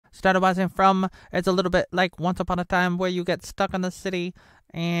started watching from. It's a little bit like Once Upon a Time where you get stuck in the city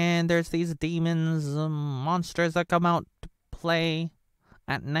and there's these demons, monsters that come out to play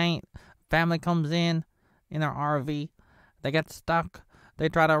at night. Family comes in their RV. They get stuck. They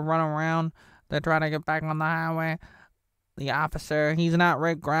try to run around. They try to get back on the highway. The officer, he's not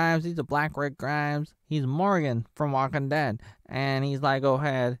Rick Grimes. He's a black Rick Grimes. He's Morgan from Walking Dead. And he's like, go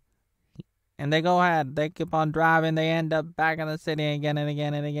ahead. And they go ahead. They keep on driving. They end up back in the city again and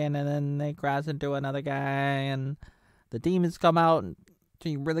again and again. And then they crash into another guy. And the demons come out. So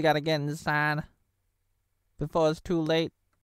you really got to get inside before it's too late.